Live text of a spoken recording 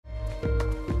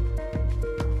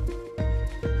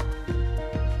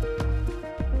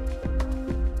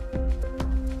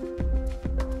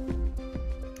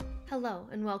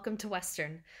and welcome to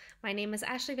Western. My name is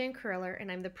Ashley Van Curler, and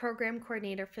I'm the Program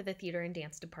Coordinator for the Theater and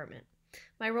Dance Department.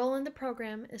 My role in the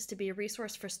program is to be a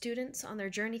resource for students on their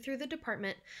journey through the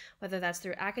department, whether that's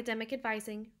through academic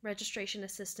advising, registration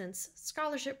assistance,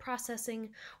 scholarship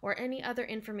processing, or any other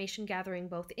information gathering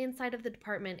both inside of the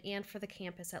department and for the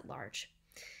campus at large.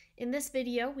 In this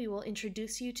video, we will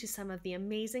introduce you to some of the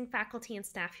amazing faculty and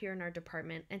staff here in our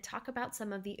department and talk about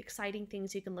some of the exciting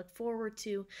things you can look forward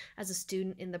to as a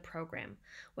student in the program,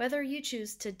 whether you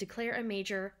choose to declare a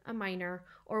major, a minor,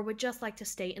 or would just like to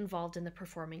stay involved in the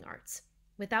performing arts.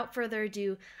 Without further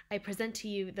ado, I present to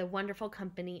you the wonderful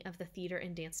company of the Theater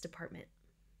and Dance Department.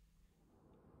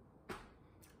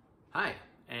 Hi,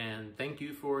 and thank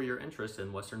you for your interest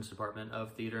in Western's Department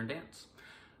of Theater and Dance.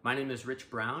 My name is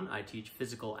Rich Brown. I teach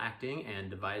physical acting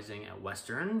and devising at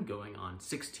Western, going on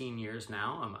 16 years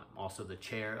now. I'm also the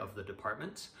chair of the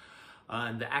department.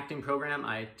 In the acting program,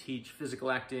 I teach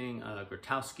physical acting,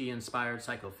 Grotowski-inspired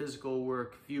psychophysical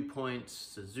work, viewpoints,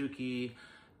 Suzuki,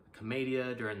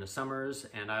 commedia during the summers,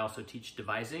 and I also teach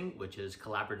devising, which is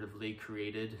collaboratively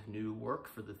created new work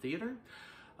for the theater.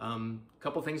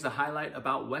 Couple things to highlight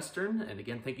about Western, and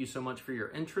again, thank you so much for your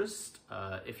interest.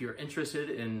 If you're interested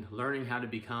in learning how to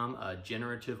become a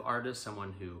generative artist,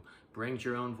 someone who brings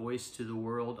your own voice to the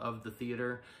world of the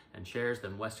theater and shares,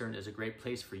 then Western is a great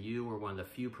place for you. We're one of the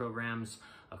few programs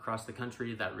across the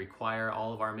country that require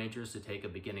all of our majors to take a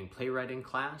beginning playwriting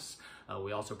class.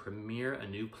 We also premiere a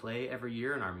new play every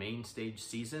year in our main stage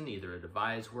season, either a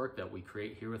devised work that we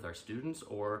create here with our students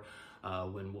or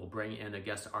when we'll bring in a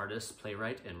guest artist,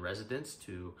 playwright, and residents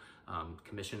to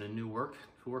commission a new work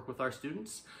to work with our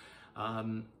students.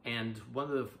 And one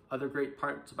of the other great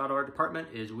parts about our department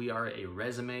is we are a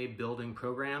resume building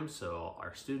program. So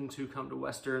our students who come to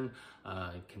Western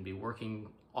can be working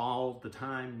all the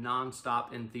time,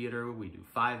 nonstop in theater. We do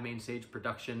 5 main stage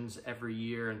productions every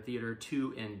year in theater,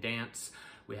 2 in dance.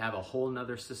 We have a whole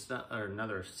nother system or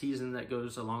another season that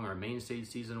goes along our main stage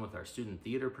season with our student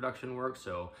theater production work.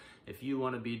 So if you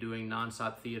want to be doing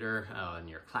nonstop theater in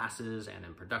your classes and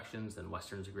in productions, then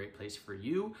Western's a great place for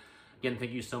you. Again,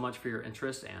 thank you so much for your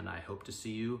interest, and I hope to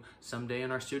see you someday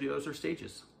in our studios or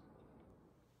stages.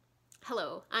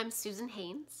 Hello, I'm Susan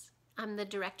Haynes. I'm the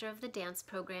director of the dance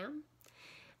program,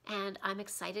 and I'm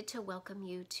excited to welcome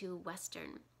you to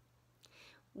Western.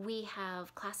 We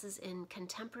have classes in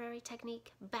contemporary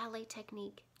technique, ballet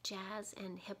technique, jazz,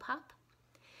 and hip hop.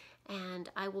 And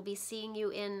I will be seeing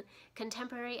you in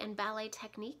contemporary and ballet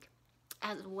technique,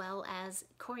 as well as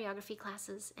choreography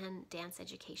classes and dance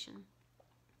education.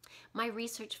 My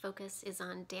research focus is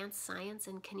on dance science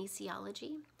and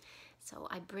kinesiology, so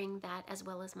I bring that as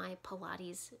well as my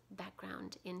Pilates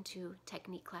background into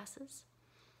technique classes.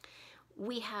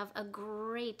 We have a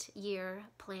great year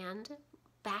planned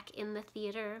back in the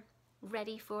theater,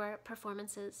 ready for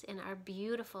performances in our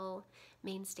beautiful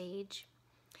main stage,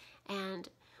 and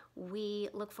we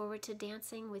look forward to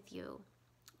dancing with you.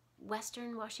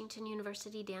 Western Washington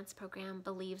University Dance Program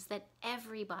believes that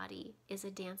everybody is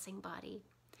a dancing body.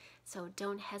 So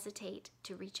don't hesitate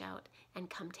to reach out and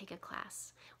come take a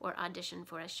class or audition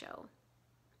for a show.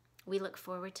 We look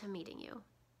forward to meeting you.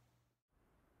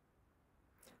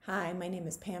 Hi, my name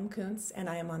is Pam Kuntz, and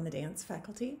I am on the dance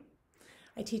faculty.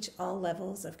 I teach all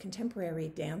levels of contemporary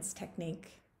dance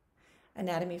technique,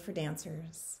 anatomy for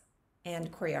dancers,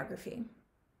 and choreography.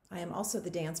 I am also the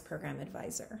dance program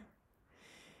advisor.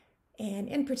 And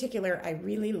in particular, I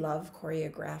really love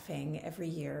choreographing every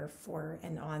year for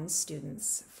and on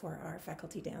students for our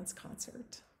faculty dance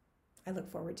concert. I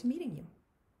look forward to meeting you.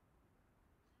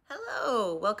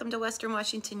 Hello, welcome to Western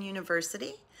Washington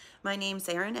University. My name's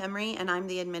Erin Emery, and I'm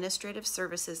the Administrative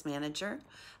Services Manager.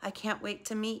 I can't wait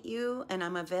to meet you, and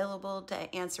I'm available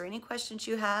to answer any questions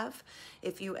you have.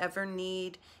 If you ever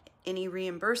need any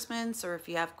reimbursements, or if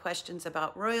you have questions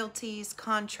about royalties,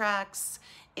 contracts,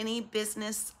 any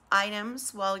business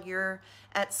items while you're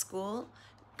at school,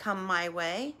 come my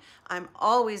way. I'm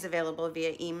always available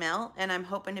via email, and I'm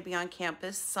hoping to be on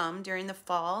campus some during the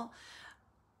fall.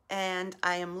 And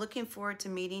I am looking forward to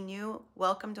meeting you.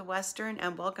 Welcome to Western,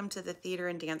 and welcome to the Theater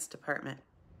and Dance Department.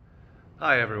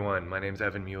 Hi everyone, my name's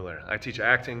Evan Mueller. I teach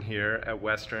acting here at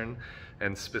Western,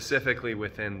 and specifically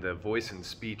within the voice and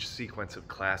speech sequence of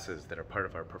classes that are part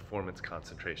of our performance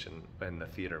concentration in the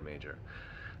theater major.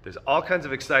 There's all kinds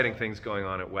of exciting things going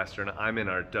on at Western. I'm in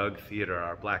our Doug Theater,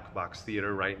 our black box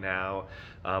theater right now.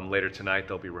 Later tonight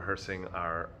they'll be rehearsing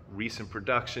our recent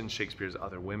production, Shakespeare's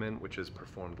Other Women, which is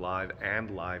performed live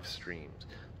and live streamed.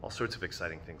 all sorts of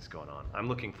exciting things going on. I'm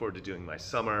looking forward to doing my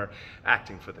summer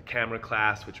acting for the camera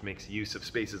class, which makes use of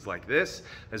spaces like this,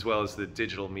 as well as the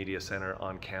Digital Media Center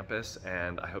on campus,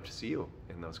 and I hope to see you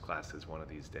in those classes one of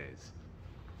these days.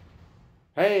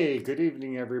 Hey, good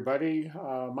evening, everybody.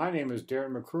 My name is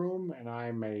Darren McCroom, and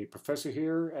I'm a professor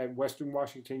here at Western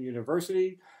Washington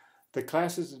University. The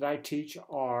classes that I teach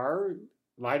are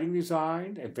lighting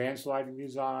design, advanced lighting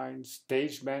design,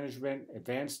 stage management,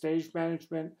 advanced stage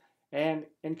management, and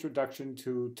introduction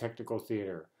to technical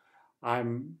theater.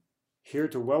 I'm here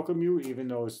to welcome you, even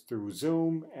though it's through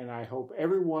Zoom, and I hope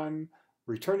everyone,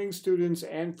 returning students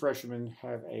and freshmen,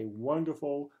 have a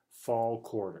wonderful fall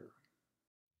quarter.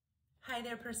 Hi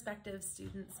there, prospective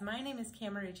students. My name is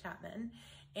Cameron Chapman,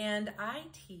 and I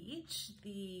teach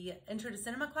the Intro to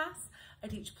Cinema class. I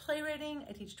teach playwriting,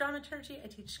 I teach dramaturgy, I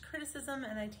teach criticism,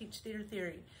 and I teach theater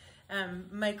theory.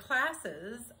 My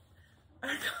classes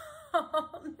are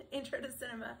called Intro to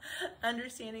Cinema,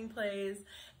 Understanding Plays,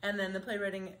 and then the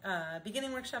playwriting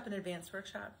beginning workshop and advanced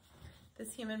workshop.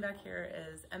 This human back here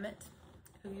is Emmett,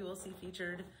 who you will see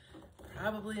featured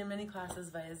probably in many classes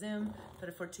via Zoom, but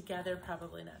if we're together,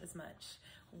 probably not as much.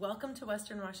 Welcome to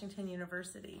Western Washington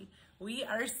University. We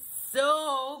are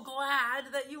so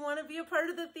glad that you want to be a part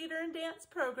of the theater and dance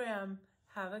program.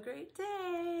 Have a great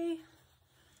day.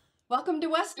 Welcome to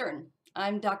Western.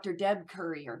 I'm Dr. Deb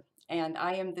Currier, and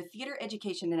I am the Theater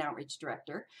Education and Outreach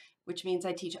Director, which means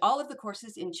I teach all of the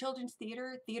courses in children's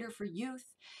theater, theater for youth,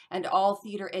 and all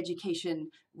theater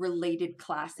education related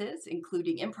classes,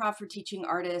 including improv for teaching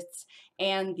artists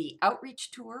and the outreach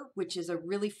tour, which is a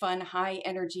really fun, high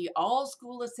energy, all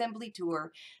school assembly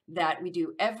tour that we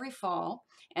do every fall.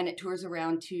 And it tours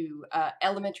around to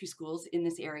elementary schools in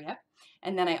this area.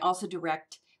 And then I also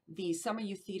direct the Summer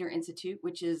Youth Theater Institute,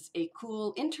 which is a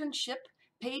cool internship,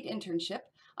 paid internship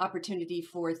opportunity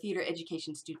for theater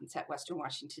education students at Western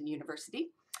Washington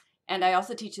University. And I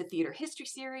also teach the theater history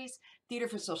series, theater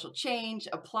for social change,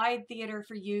 applied theater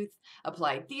for youth,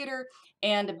 applied theater,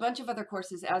 and a bunch of other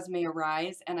courses as may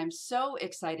arise. And I'm so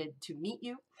excited to meet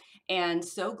you and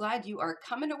so glad you are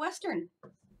coming to Western.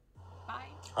 Bye.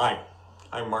 Hi,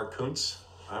 I'm Mark Kuntz.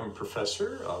 I'm a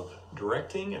professor of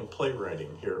directing and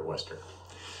playwriting here at Western.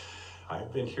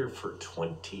 I've been here for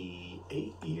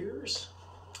 28 years.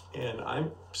 And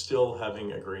I'm still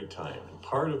having a great time. And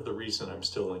part of the reason I'm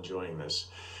still enjoying this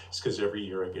is because every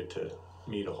year I get to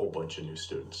meet a whole bunch of new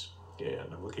students.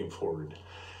 And I'm looking forward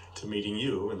to meeting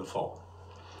you in the fall.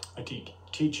 I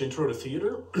teach Intro to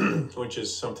Theater, which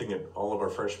is something that all of our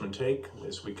freshmen take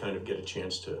as we kind of get a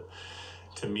chance to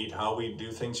meet how we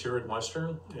do things here at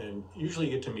Western. And usually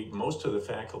get to meet most of the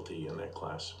faculty in that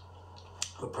class.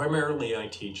 But primarily I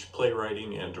teach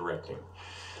playwriting and directing.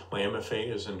 My MFA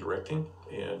is in directing,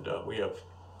 and we have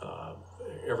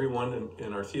everyone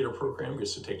in our theater program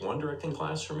gets to take one directing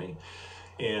class from me,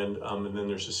 and then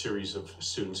there's a series of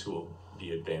students who will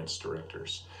be advanced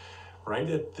directors. Right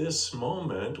at this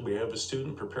moment, we have a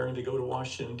student preparing to go to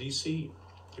Washington, D.C.,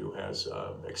 who has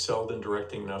excelled in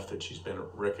directing enough that she's been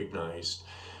recognized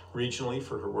regionally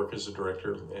for her work as a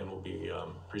director and will be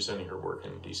presenting her work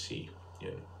in D.C.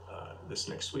 in this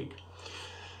next week.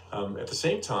 At the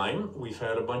same time, we've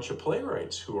had a bunch of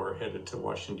playwrights who are headed to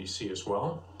Washington, D.C. as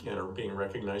well, and are being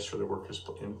recognized for their work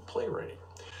in playwriting.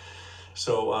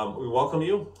 So we welcome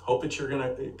you. Hope that you're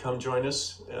going to come join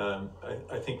us. I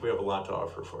think we have a lot to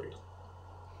offer for you.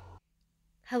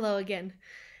 Hello again.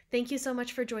 Thank you so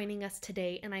much for joining us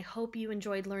today, and I hope you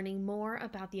enjoyed learning more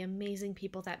about the amazing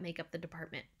people that make up the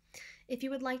department. If you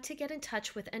would like to get in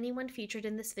touch with anyone featured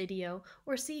in this video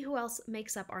or see who else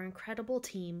makes up our incredible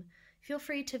team, feel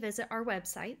free to visit our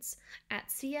websites at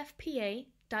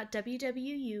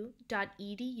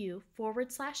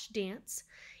cfpa.wwu.edu/dance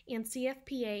and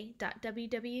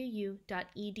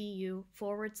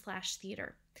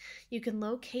cfpa.wwu.edu/theater. You can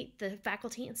locate the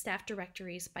faculty and staff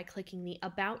directories by clicking the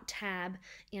About tab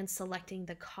and selecting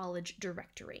the College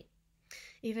directory.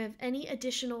 If you have any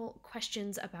additional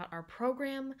questions about our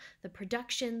program, the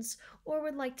productions, or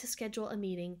would like to schedule a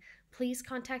meeting, please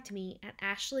contact me at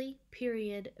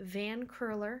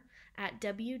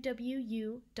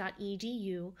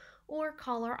ashley.vancurler@wwu.edu or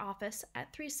call our office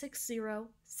at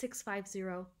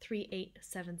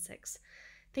 360-650-3876.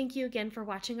 Thank you again for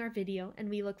watching our video, and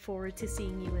we look forward to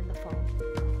seeing you in the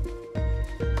fall.